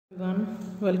Everyone,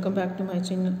 welcome back to my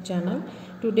channel.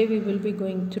 Today we will be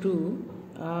going through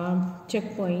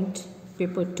checkpoint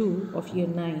paper 2 of year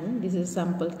 9. This is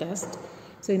sample test.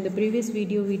 So in the previous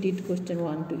video we did question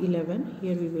 1 to 11.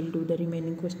 Here we will do the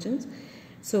remaining questions.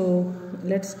 So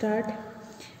let's start.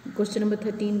 Question number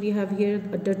 13, we have here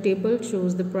the table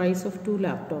shows the price of two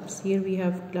laptops. Here we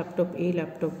have laptop A,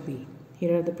 laptop B.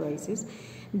 Here are the prices.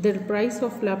 The price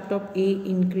of laptop A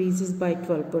increases by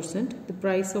 12%. The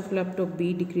price of laptop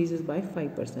B decreases by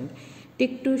 5%.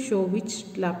 Tick to show which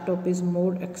laptop is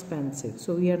more expensive.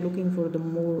 So we are looking for the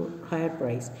higher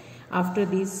price. After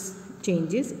these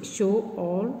changes, show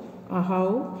all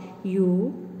how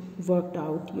you worked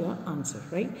out your answer,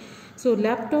 right? So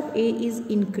laptop A is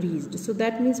increased. So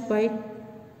that means by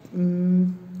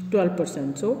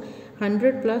 12%. So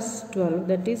 100 plus 12,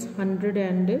 that is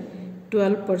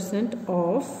 112%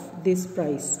 of this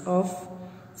price of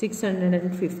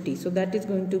 650. So that is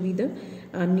going to be the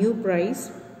new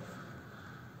price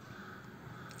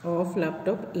of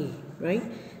laptop A, right?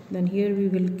 Then here we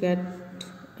will get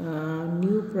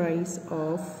new price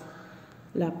of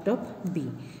laptop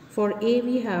B. For A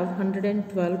we have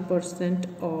 112%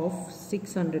 of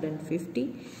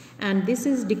 650, and this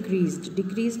is decreased.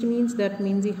 Decreased means that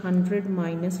means 100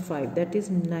 minus 5, that is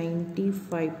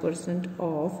 95%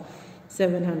 of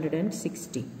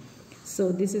 760.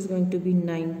 So this is going to be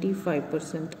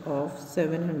 95% of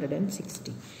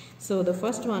 760. So the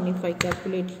first one, if I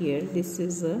calculate here, this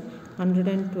is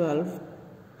 112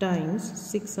 times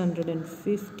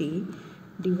 650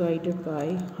 divided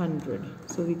by 100.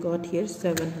 So we got here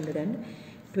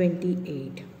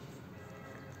 728.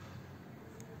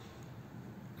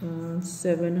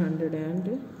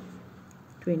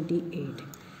 728.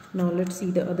 Now let's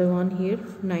see the other one here.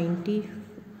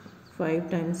 95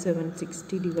 times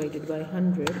 760 divided by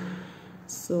 100.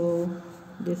 So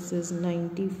this is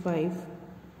 95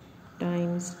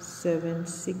 times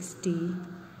 760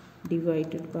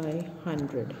 divided by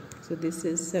 100. So this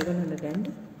is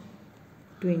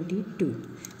 722.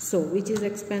 So which is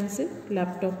expensive?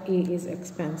 Laptop A is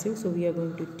expensive. So we are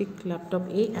going to tick laptop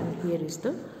A, and here is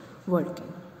the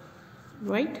working,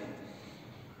 right?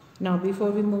 Now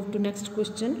before we move to next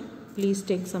question, please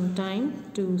take some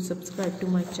time to subscribe to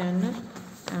my channel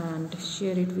and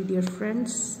share it with your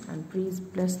friends, and please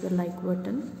press the like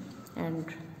button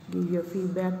and give your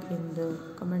feedback in the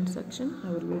comment section.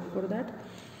 I will wait for that.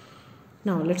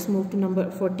 Now let's move to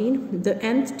number 14. The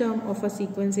nth term of a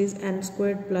sequence is n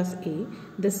squared plus a.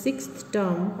 The sixth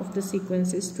term of the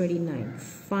sequence is 29.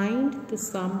 Find the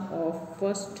sum of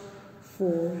first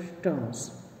 4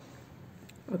 terms.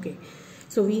 Okay,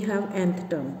 so we have nth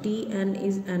term. Tn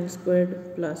is n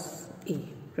squared plus a,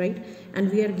 right?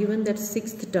 And we are given that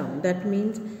sixth term. That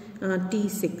means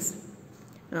T6.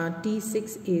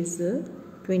 T6 is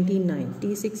 29.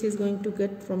 T6 is going to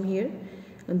get from here,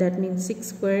 and that means 6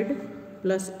 squared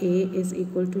plus a is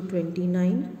equal to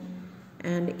 29,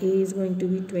 and a is going to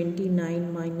be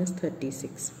 29 minus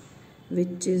 36,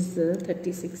 which is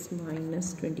 36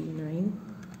 minus 29.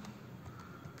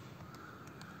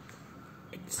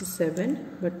 It's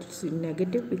 7, but it's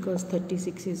negative because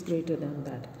 36 is greater than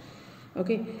that.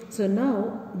 Okay, so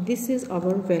now this is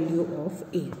our value of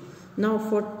a. Now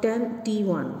for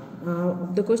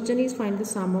T1, the question is find the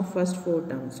sum of first 4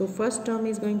 terms. So first term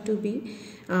is going to be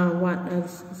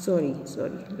let's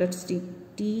see,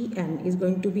 Tn is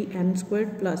going to be n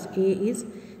squared plus a is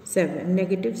 7,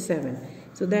 negative 7.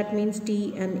 So that means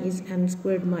Tn is n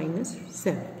squared minus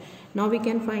 7. Now we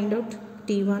can find out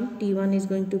T1. T1 is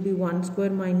going to be 1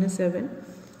 square minus 7,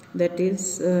 that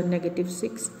is negative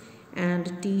 6. And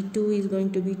T2 is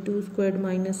going to be 2 squared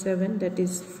minus 7, that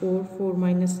is 4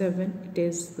 minus 7, it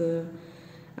is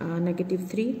negative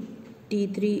 3.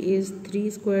 T3 is 3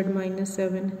 squared minus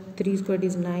 7, 3 squared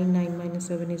is 9, 9 minus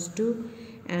 7 is 2.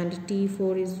 And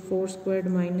T4 is 4 squared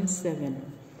minus 7,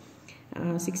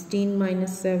 16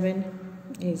 minus 7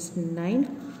 is 9.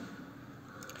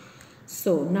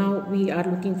 So now we are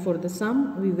looking for the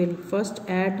sum. We will first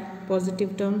add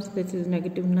positive terms, this is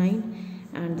negative 9.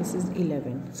 And this is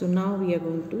 11. So now we are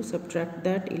going to subtract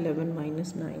that. 11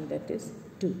 minus 9, that is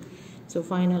 2. So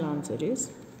final answer is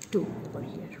 2 over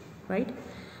here, right?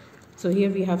 So here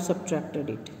we have subtracted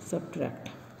it. Subtract.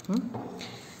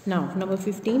 Now number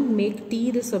 15, make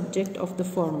T the subject of the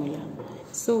formula.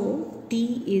 So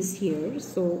T is here,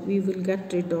 so we will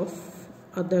get rid of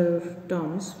other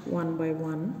terms one by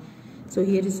one. So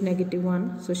here is negative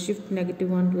 1. So shift negative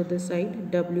 1 to the other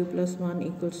side. W plus 1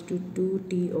 equals to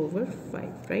 2t over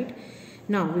 5, right?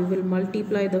 Now we will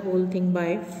multiply the whole thing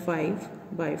by 5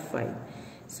 by 5.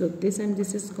 So this and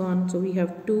this is gone. So we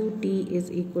have 2t is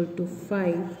equal to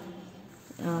 5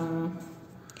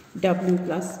 w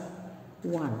plus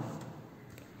 1.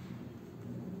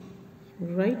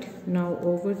 Right, now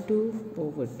over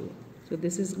 2. So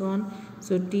this is gone.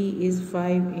 So t is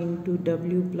 5 into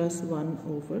w plus 1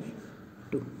 over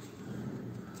 2.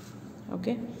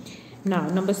 Okay. Now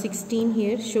number 16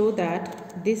 here, show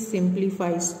that this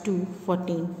simplifies to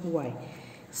 14y.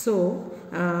 So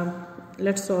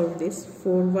let's solve this.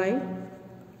 4y,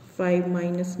 5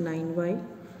 minus 9y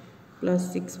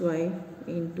plus 6y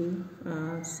into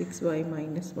 6y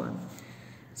minus 1.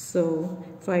 So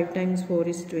 5 times 4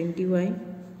 is 20y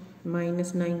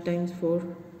minus 9 times 4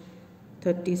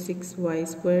 36y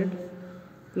squared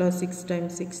plus 6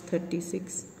 times 6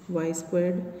 36y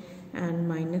squared and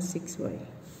minus 6y.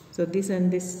 So this and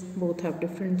this both have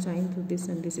different signs, so this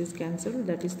and this is cancelled,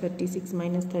 that is 36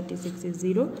 minus 36 is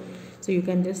 0, so you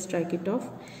can just strike it off.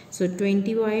 So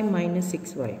 20y minus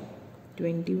 6y,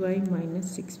 20y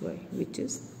minus 6y, which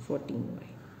is 14y.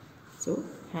 So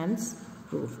hence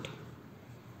proved.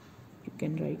 You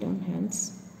can write down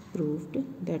hence proved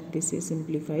that this is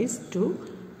simplifies to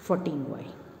 14y.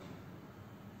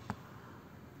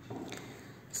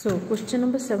 So question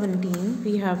number 17,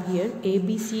 we have here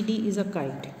ABCD is a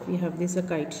kite. We have this a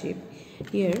kite shape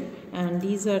here, and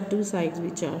these are two sides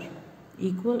which are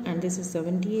equal, and this is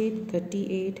 78,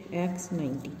 38, x,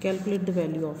 90. Calculate the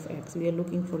value of x. We are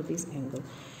looking for this angle.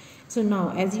 So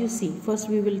now as you see, first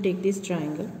we will take this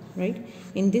triangle, right?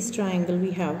 In this triangle we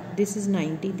have, this is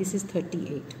 90, this is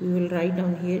 38. We will write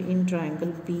down here in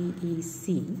triangle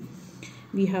BEC,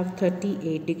 we have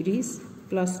 38 degrees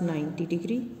plus 90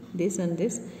 degree, this and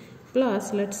this,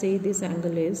 plus let's say this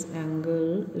angle is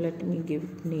angle, let me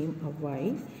give name of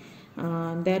y,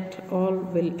 that all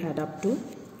will add up to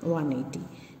 180.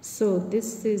 So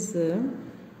this is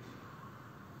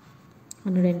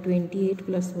 128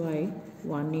 plus y,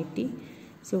 180.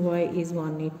 So y is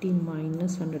 180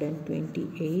 minus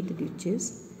 128, which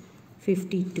is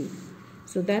 52.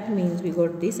 So that means we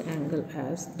got this angle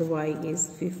as the y is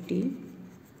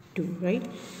 52, right?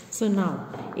 So now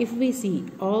if we see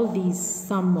all these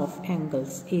sum of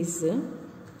angles is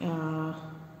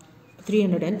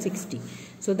 360.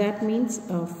 So that means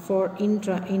for in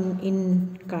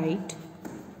kite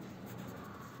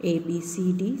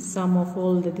ABCD, sum of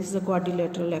all the, this is a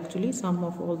quadrilateral actually, sum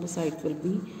of all the sides will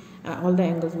be all the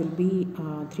angles will be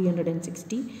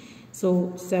 360.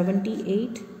 So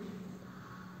 78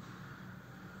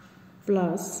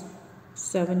 plus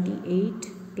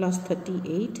 78 plus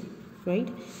 38, right?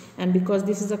 And because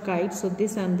this is a kite, so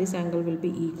this and this angle will be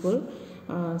equal,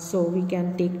 so we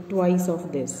can take twice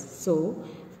of this. So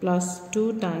plus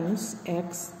 2 times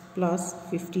x plus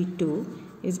 52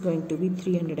 is going to be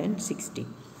 360.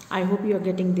 I hope you are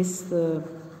getting this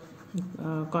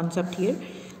concept here.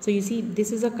 So you see,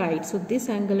 this is a kite, so this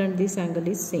angle and this angle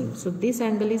is same. So this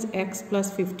angle is x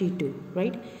plus 52,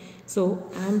 right?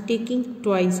 So I am taking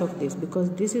twice of this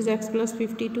because this is x plus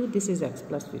 52, this is x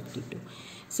plus 52.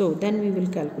 So then we will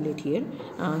calculate here.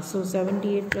 So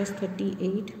 78 plus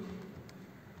 38,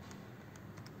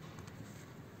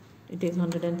 it is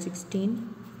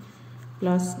 116,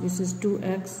 plus this is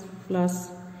 2x plus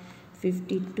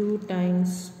 52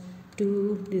 times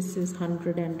 2, this is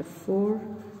 104,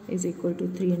 is equal to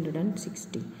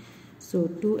 360. So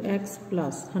 2x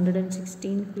plus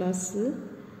 116 plus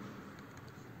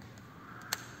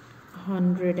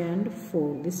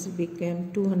 104, this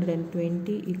became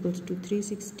 220 equals to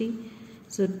 360.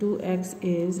 So 2x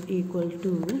is equal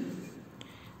to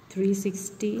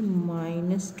 360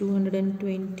 minus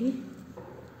 220,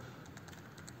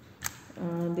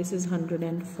 this is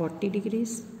 140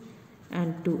 degrees,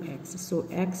 and 2x. So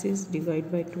x is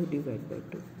divided by 2,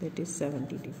 that is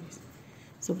 70 degrees.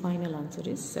 So final answer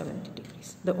is 70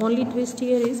 degrees. The only twist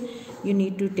here is you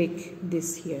need to take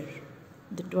this here,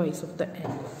 the twice of the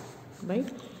angle,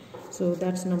 right? So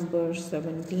that's number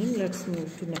 17. Let's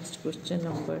move to next question,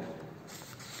 number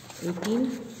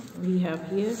 18. We have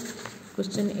here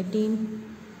question 18.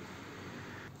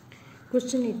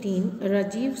 Question 18.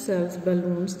 Rajiv sells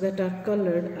balloons that are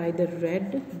colored either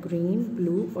red, green,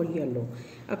 blue or yellow.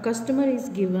 A customer is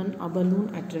given a balloon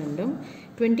at random.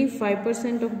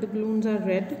 25% of the balloons are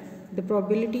red. The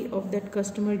probability of that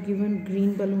customer given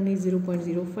green balloon is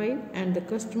 0.05, and the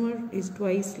customer is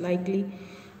twice likely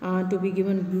to be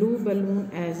given blue balloon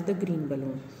as the green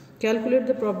balloon. Calculate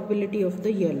the probability of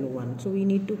the yellow one. So we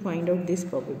need to find out this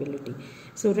probability.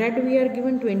 So red we are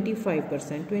given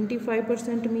 25%.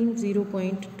 25% means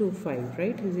 0.25,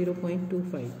 right?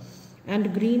 0.25.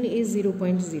 And green is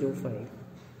 0.05.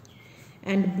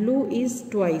 And blue is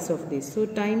twice of this. So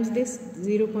times this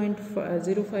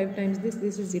 0.05 times this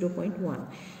is 0.1.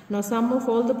 Now sum of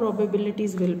all the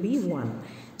probabilities will be 1.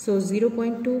 So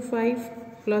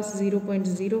 0.25 plus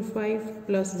 0.05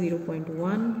 plus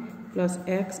 0.1 plus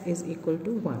x is equal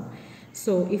to 1.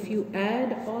 So if you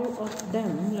add all of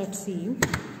them, let's see,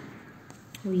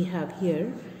 we have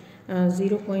here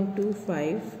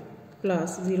 0.25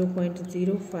 plus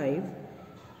 0.05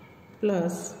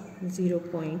 plus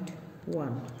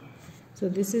 0.1. So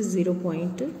this is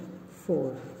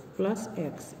 0.4 plus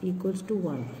x equals to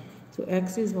 1. So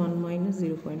x is 1 minus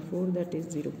 0.4, that is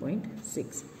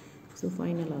 0.6. So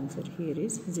final answer here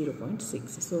is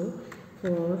 0.6. So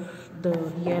for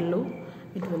the yellow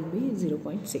it will be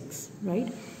 0.6,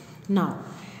 right? Now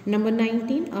number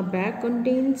 19, a bag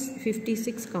contains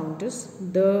 56 counters.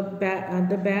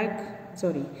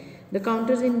 The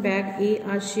counters in bag A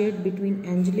are shared between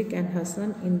Angelique and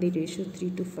Hassan in the ratio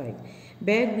 3:5.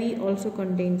 Bag B also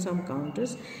contains some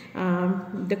counters.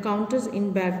 The counters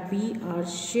in bag B are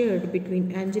shared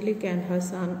between Angelique and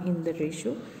Hassan in the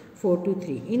ratio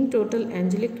 4:3. In total,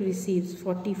 Angelique receives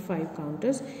 45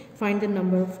 counters. Find the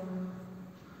number of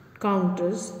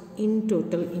counters in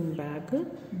total in bag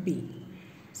B.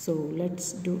 So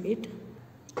let's do it.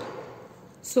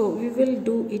 So we will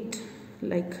do it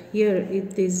like here.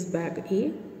 It is bag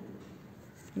A,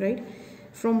 right?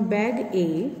 From bag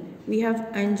A we have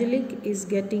Angelique is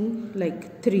getting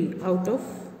like 3 out of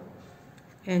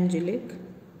Angelique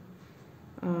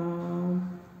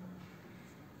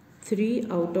 3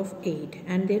 out of 8,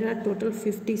 and there are total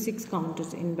 56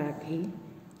 counters in bag A.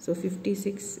 So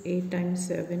 56, 8 times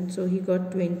 7, so he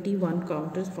got 21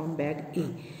 counters from bag A.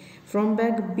 From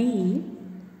bag B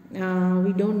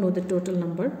we don't know the total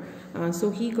number,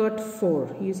 so he got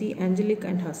 4. You see, Angelique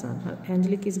and Hassan,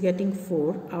 Angelique is getting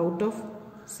 4 out of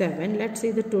 7. Let's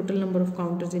say the total number of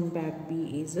counters in bag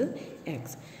B is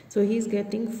x, so he is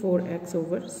getting 4x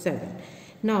over 7.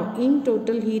 Now in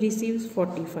total he receives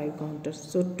 45 counters,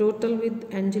 so total with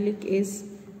Angelique is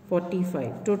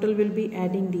 45. Total will be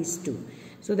adding these two,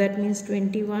 so that means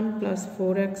 21 plus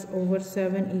 4x over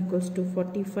 7 equals to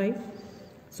 45.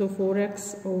 So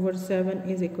 4x over 7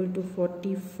 is equal to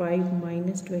 45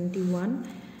 minus 21,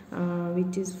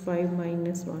 which is 5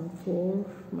 minus 1, 4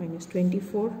 minus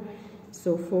 24.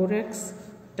 So 4x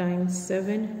times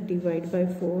 7 divide by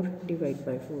 4 divide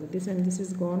by 4. This and this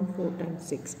is gone. 4 times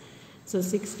 6. So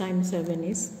 6 times 7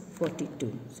 is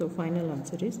 42. So final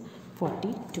answer is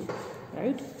 42.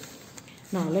 Right?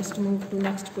 Now let's move to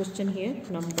next question here,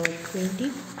 number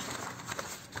 20.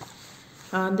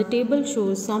 The table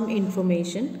shows some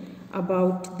information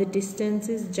about the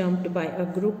distances jumped by a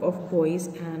group of boys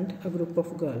and a group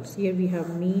of girls. Here we have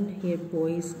mean, here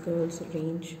boys, girls,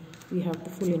 range. We have the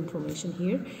full information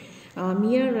here.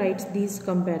 Mia writes these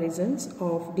comparisons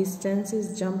of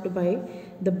distances jumped by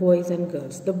the boys and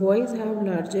girls. The boys have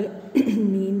larger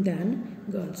mean than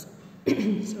girls.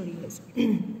 Sorry, yes.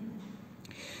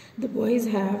 The boys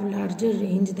have larger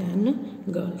range than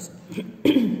girls.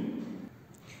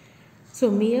 So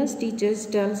Mia's teacher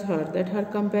tells her that her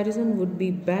comparison would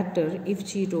be better if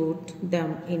she wrote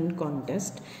them in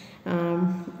context.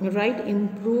 Write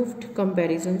improved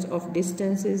comparisons of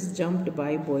distances jumped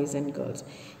by boys and girls.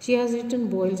 She has written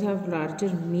boys have larger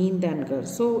mean than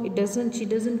girls. So she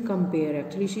doesn't compare.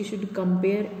 Actually, she should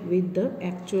compare with the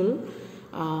actual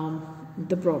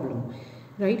the problem,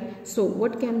 right? So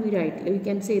what can we write? We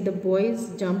can say the boys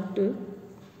jumped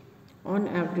on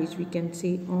average. We can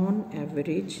say on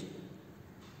average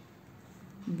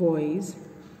boys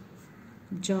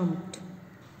jumped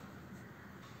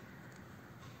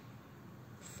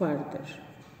further.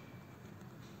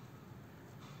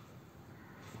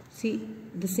 See,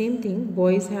 the same thing,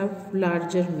 boys have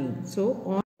larger mean, so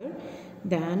on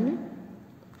than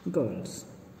girls,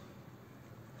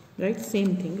 right?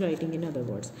 Same thing, writing in other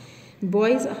words.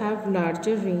 Boys have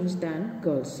larger range than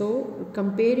girls. So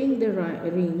comparing the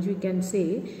range, we can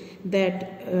say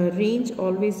that range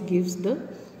always gives the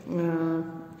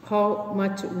how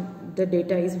much the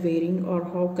data is varying or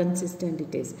how consistent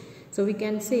it is. So we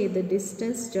can say the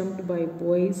distance jumped by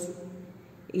boys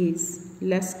is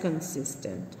less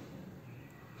consistent,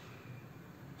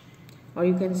 or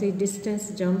you can say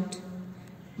distance jumped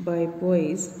by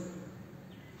boys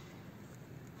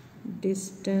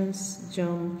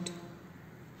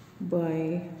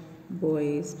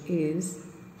is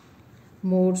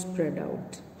more spread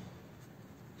out.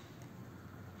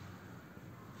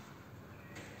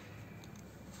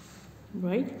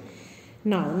 Right?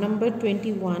 Now number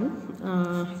 21,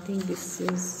 I think this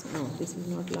is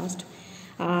not last.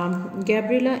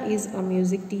 Gabriela is a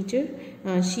music teacher.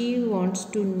 She wants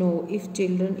to know if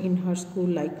children in her school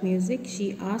like music.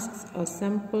 She asks a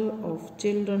sample of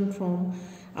children from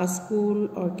a school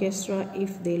orchestra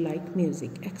if they like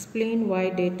music. Explain why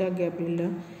data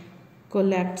Gabriela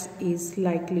collects is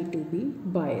likely to be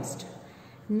biased.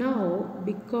 Now,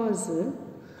 because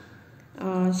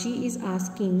she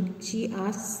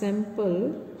asks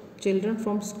sample children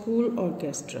from school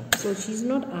orchestra, so she's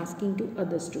not asking to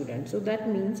other students. So that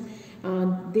means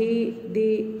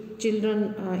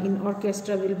children in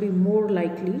orchestra will be more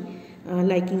likely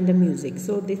liking the music.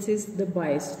 So this is the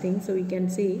biased thing. So we can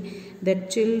say that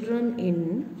children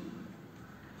in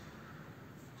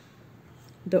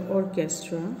the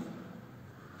orchestra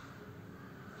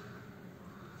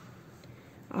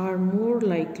are more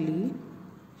likely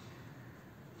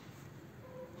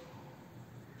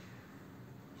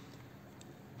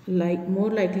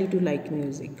to like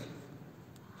music.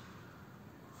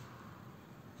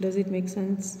 Does it make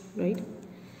sense, right?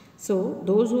 So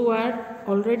those who are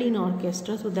already in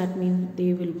orchestra, so that means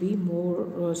they will be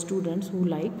more students who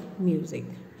like music.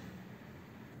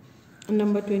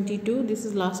 Number 22, this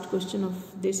is last question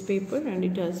of this paper and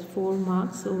it has 4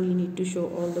 marks, so we need to show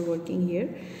all the working here.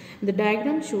 The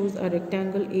diagram shows a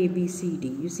rectangle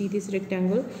ABCD. You see this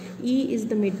rectangle, E is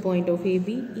the midpoint of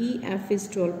AB, EF is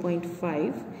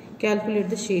 12.5. Calculate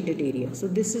the shaded area. So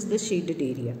this is the shaded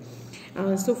area.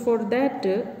 So for that,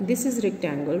 this is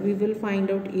rectangle. We will find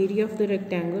out area of the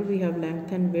rectangle. We have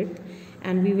length and width,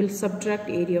 and we will subtract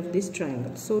area of this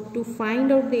triangle. So to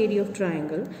find out the area of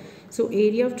triangle, so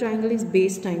area of triangle is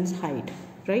base times height,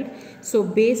 right? So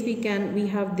base we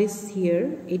have this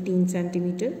here 18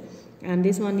 centimeter and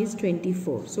this one is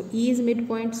 24. So E is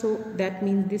midpoint, so that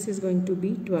means this is going to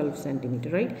be 12 centimeter,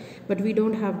 right? But we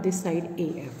don't have this side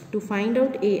AF. To find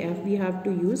out AF, we have to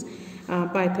use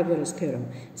Pythagoras theorem.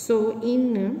 So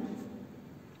in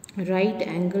right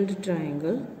angled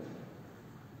triangle,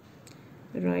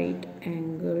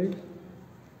 in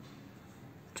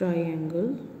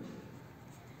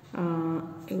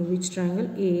which triangle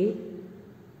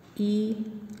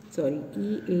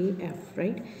EAF,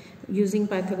 right? Using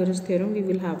Pythagoras theorem, we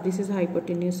will have, this is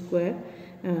hypotenuse square,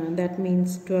 that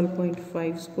means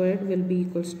 12.5 squared will be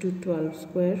equals to 12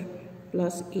 square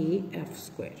plus AF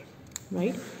square,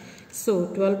 right? So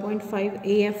 12.5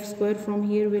 AF square from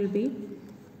here will be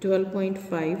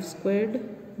 12.5 squared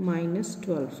minus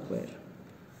 12 square.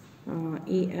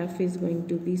 AF is going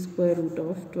to be square root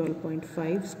of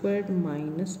 12.5 squared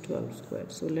minus 12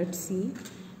 squared. So let's see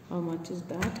how much is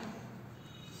that.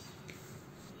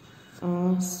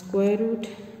 Square root,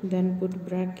 then put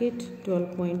bracket,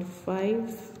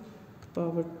 12.5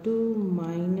 power 2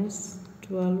 minus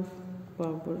 12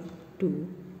 power 2.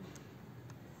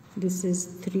 This is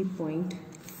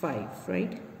 3.5,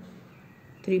 right?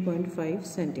 3.5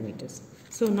 centimeters.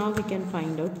 So now we can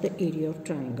find out the area of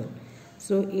triangle.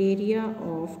 So area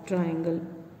of triangle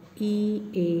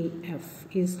EAF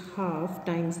is half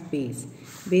times base.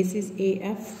 Base is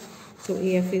AF. So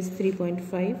AF is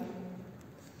 3.5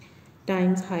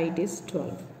 times height is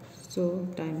 12. So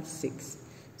times 6.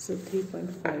 So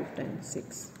 3.5 times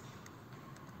 6.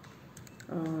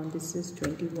 This is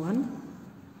 21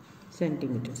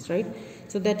 centimeters, right?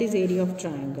 So that is area of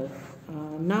triangle.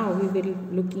 Now we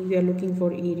are looking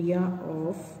for area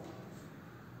of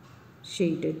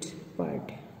shaded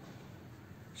part,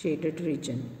 shaded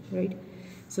region, right?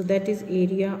 So that is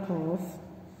area of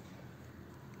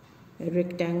a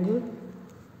rectangle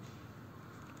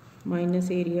minus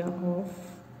area of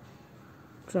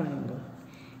triangle.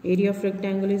 Area of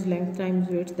rectangle is length times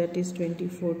width, that is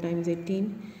 24 times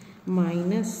 18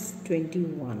 minus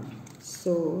 21.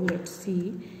 So let's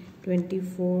see,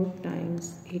 24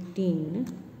 times 18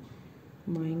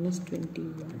 minus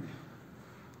 21.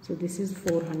 So this is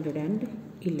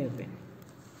 411,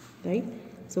 right?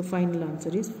 So final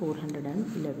answer is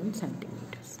 411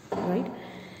 centimeters, right?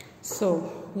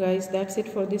 So guys, that's it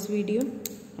for this video.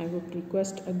 I would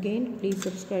request again, please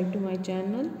subscribe to my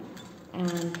channel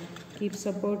and keep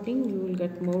supporting. You will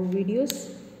get more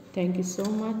videos. Thank you so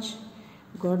much.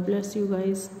 God bless you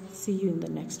guys. See you in the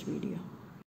next video.